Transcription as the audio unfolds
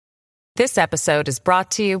This episode is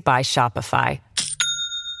brought to you by Shopify.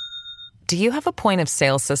 Do you have a point of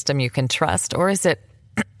sale system you can trust, or is it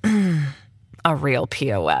a real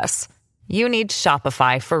POS? You need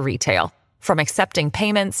Shopify for retail. From accepting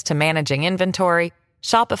payments to managing inventory,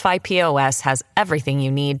 Shopify POS has everything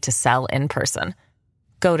you need to sell in person.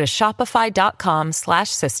 Go to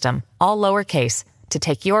shopify.com/system, all lowercase, to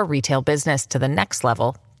take your retail business to the next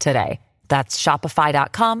level today. That's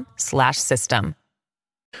shopify.com/system.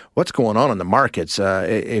 What's going on in the markets?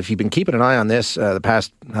 If you've been keeping an eye on this the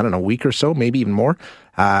past, week or so, maybe even more,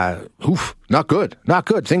 not good. Not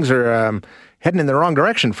good. Things are heading in the wrong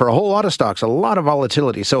direction for a whole lot of stocks, a lot of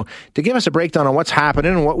volatility. So to give us a breakdown on what's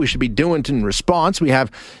happening and what we should be doing in response, we have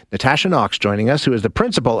Natasha Knox joining us, who is the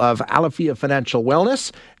principal of Aleafia Financial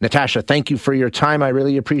Wellness. Natasha, thank you for your time. I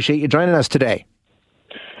really appreciate you joining us today.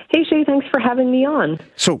 Hey, Shay, thanks for having me on.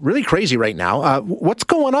 So really crazy right now. What's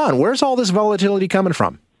going on? Where's all this volatility coming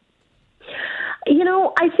from?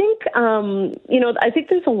 I think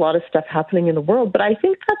there's a lot of stuff happening in the world, but I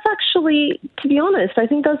think that's actually, to be honest, I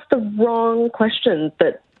think that's the wrong question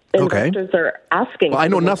that investors are asking. Well, I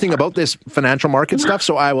know nothing about this financial market stuff,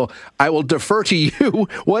 so I will defer to you.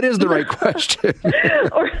 What is the right question?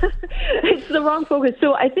 It's the wrong focus.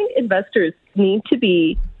 So I think investors need to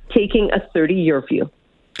be taking a 30-year view.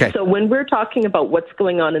 Okay. So when we're talking about what's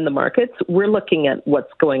going on in the markets, we're looking at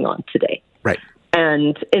what's going on today. Right.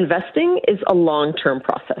 And investing is a long-term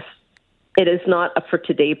process. It is not a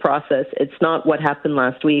for-today process. It's not what happened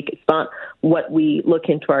last week. It's not what we look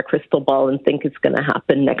into our crystal ball and think is going to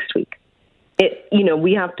happen next week.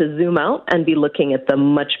 We have to zoom out and be looking at the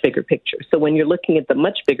much bigger picture. So when you're looking at the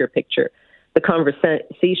much bigger picture, the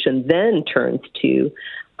conversation then turns to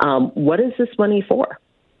what is this money for?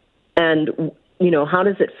 And, how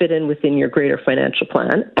does it fit in within your greater financial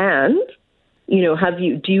plan? And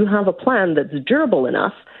do you have a plan that's durable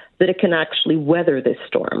enough that it can actually weather this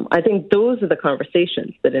storm? I think those are the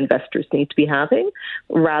conversations that investors need to be having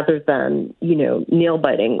rather than, nail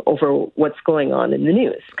biting over what's going on in the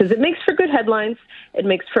news. Because it makes for good headlines. It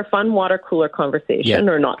makes for fun water cooler conversation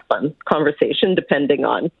or not fun conversation, depending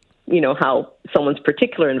on, how someone's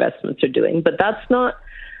particular investments are doing. But that's not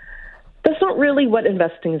really what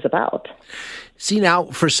investing is about. See, now,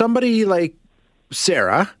 for somebody like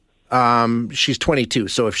Sarah, she's 22.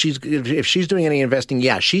 So if she's doing any investing,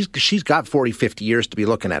 she's got 40, 50 years to be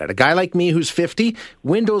looking at it. A guy like me who's 50,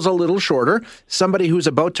 window's a little shorter. Somebody who's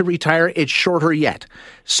about to retire, it's shorter yet.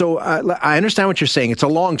 So I understand what you're saying. It's a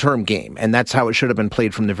long-term game, and that's how it should have been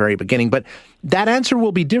played from the very beginning. But that answer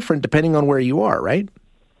will be different depending on where you are, right?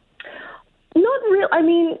 Not real.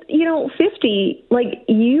 50,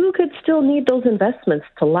 you could still need those investments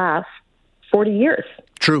to last 40 years.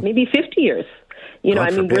 True. Maybe 50 years.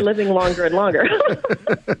 We're living longer and longer.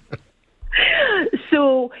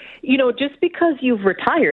 So, just because you've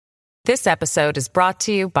retired. This episode is brought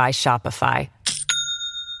to you by Shopify.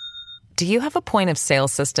 Do you have a point of sale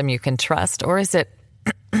system you can trust, or is it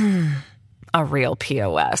a real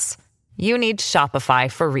POS? You need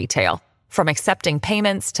Shopify for retail. From accepting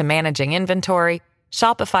payments to managing inventory,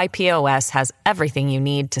 Shopify POS has everything you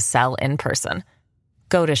need to sell in person.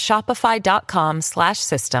 Go to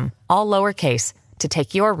shopify.com/system, all lowercase, to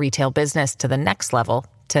take your retail business to the next level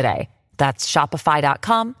today. That's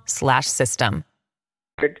shopify.com/system.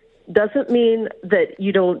 Doesn't mean that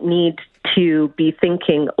you don't need to be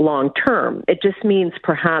thinking long term. It just means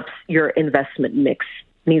perhaps your investment mix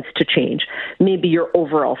needs to change. Maybe your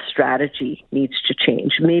overall strategy needs to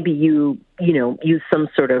change. Maybe you use some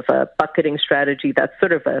sort of a bucketing strategy. That's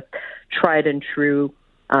sort of a tried and true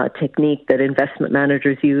technique that investment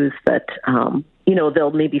managers use that,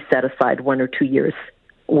 they'll maybe set aside 1 or 2 years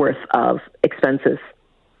worth of expenses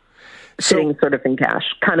sitting sort of in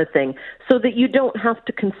cash kind of thing, so that you don't have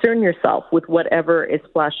to concern yourself with whatever is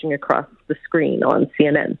flashing across the screen on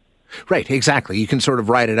CNN. Right, exactly. You can sort of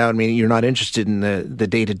ride it out. I mean, you're not interested in the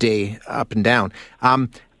day-to-day up and down. How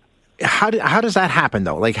does that happen,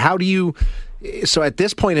 though? How do you... So at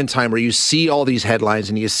this point in time where you see all these headlines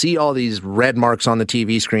and you see all these red marks on the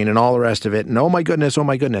TV screen and all the rest of it, and oh my goodness,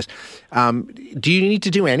 do you need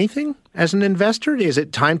to do anything as an investor? Is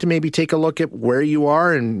it time to maybe take a look at where you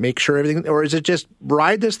are and make sure everything, or is it just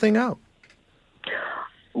ride this thing out?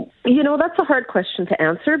 That's a hard question to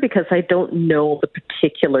answer because I don't know the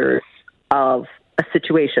particulars of a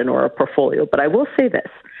situation or a portfolio, but I will say this.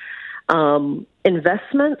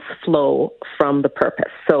 Investments flow from the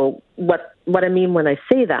purpose. So what I mean when I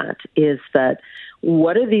say that is that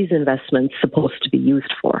what are these investments supposed to be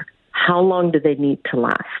used for? How long do they need to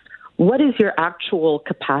last? What is your actual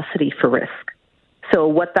capacity for risk? So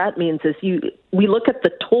what that means is we look at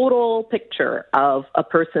the total picture of a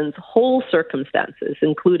person's whole circumstances,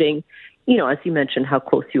 including, as you mentioned, how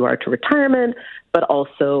close you are to retirement, but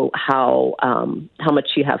also how much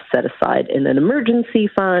you have set aside in an emergency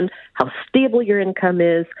fund, how stable your income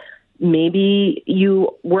is. Maybe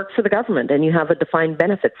you work for the government and you have a defined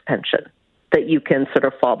benefits pension that you can sort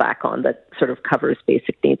of fall back on that sort of covers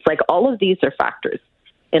basic needs. Like, all of these are factors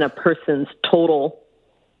in a person's total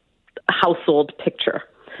household picture.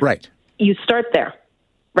 Right. You start there,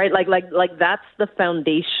 right? Like that's the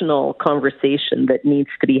foundational conversation that needs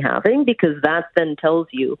to be having, because that then tells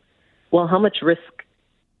you, well, how much risk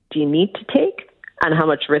do you need to take, and how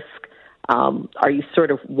much risk are you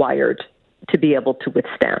sort of wired to be able to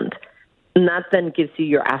withstand? And that then gives you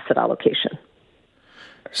your asset allocation.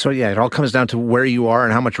 So it all comes down to where you are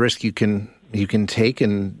and how much risk you can take,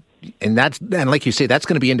 and like you say, that's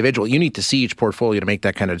going to be individual. You need to see each portfolio to make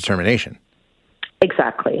that kind of determination.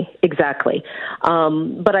 Exactly.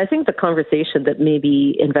 But I think the conversation that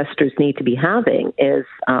maybe investors need to be having is,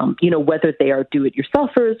 whether they are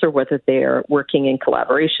do-it-yourselfers or whether they are working in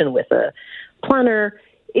collaboration with a planner,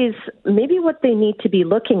 is maybe what they need to be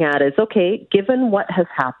looking at is, okay, given what has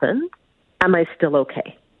happened, am I still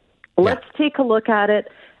okay? Let's take a look at it.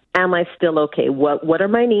 Am I still okay? What are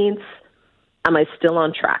my needs? Am I still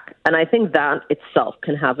on track? And I think that itself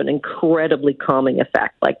can have an incredibly calming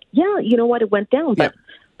effect. Like, you know what, it went down, but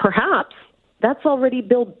perhaps that's already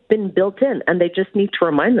been built in, and they just need to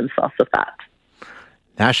remind themselves of that.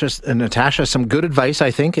 Natasha, some good advice,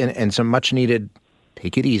 I think, and some much needed,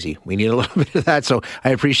 take it easy. We need a little bit of that, so I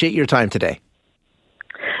appreciate your time today.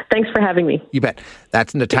 Thanks for having me. You bet.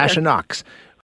 That's Natasha Knox